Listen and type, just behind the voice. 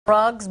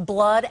Drugs,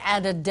 blood,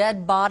 and a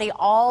dead body,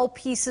 all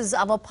pieces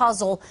of a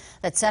puzzle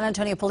that San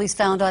Antonio police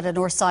found at a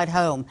Northside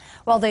home.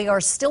 While they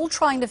are still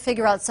trying to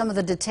figure out some of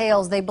the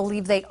details, they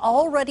believe they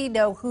already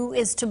know who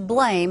is to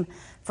blame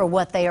for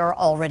what they are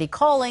already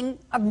calling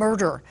a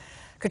murder.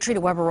 Katrina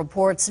Weber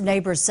reports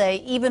neighbors say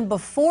even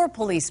before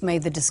police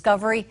made the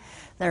discovery,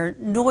 their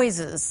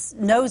noses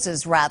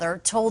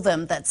told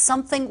them that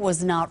something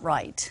was not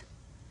right.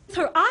 With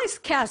her eyes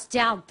cast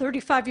down,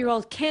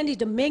 35-year-old Candy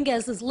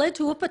Dominguez is led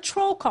to a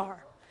patrol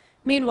car.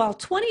 Meanwhile,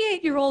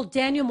 28-year-old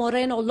Daniel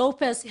Moreno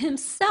Lopez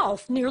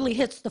himself nearly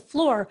hits the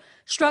floor,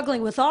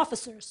 struggling with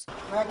officers.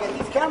 I get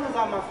these cameras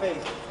on my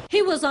face.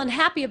 He was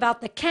unhappy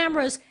about the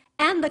cameras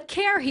and the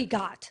care he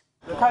got.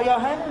 Look how y'all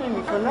handling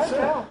me for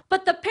nothing.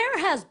 But the pair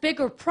has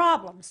bigger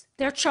problems.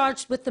 They're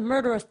charged with the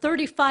murder of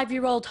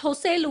 35-year-old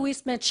Jose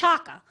Luis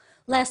Menchaca,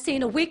 last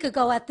seen a week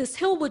ago at this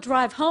Hillwood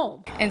Drive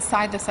home.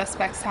 Inside the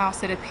suspect's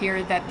house, it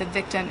appeared that the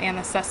victim and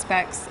the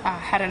suspects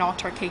had an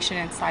altercation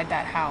inside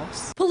that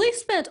house. Police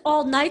spent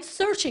all night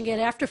searching it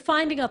after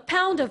finding a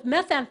pound of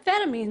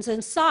methamphetamines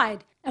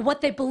inside and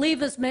what they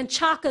believe is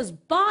Menchaca's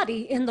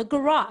body in the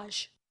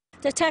garage.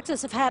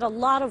 Detectives have had a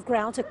lot of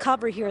ground to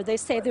cover here. They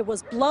say there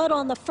was blood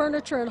on the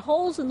furniture and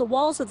holes in the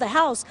walls of the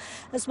house,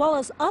 as well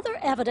as other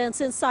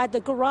evidence inside the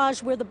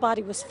garage where the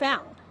body was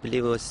found. I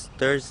believe it was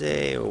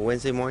Thursday or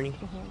Wednesday morning.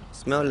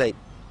 Smelled like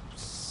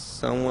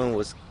someone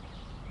was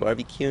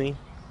barbecuing.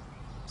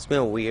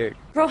 Smelled weird.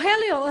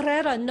 Rogelio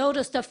Herrera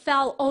noticed a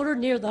foul odor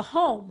near the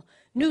home.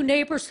 New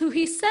neighbors who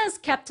he says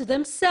kept to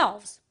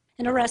themselves.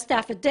 An arrest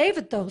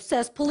affidavit, though,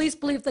 says police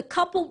believe the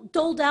couple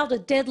doled out a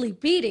deadly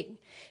beating,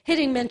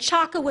 hitting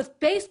Menchaca with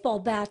baseball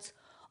bats,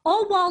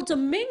 all while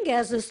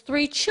Dominguez's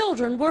 3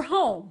 children were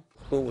home.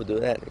 Who would do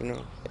that,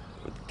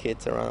 with the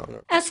kids around?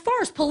 As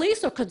far as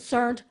police are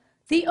concerned,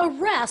 the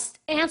arrest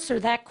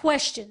answered that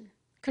question.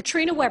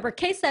 Katrina Weber,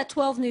 KSAT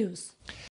 12 News.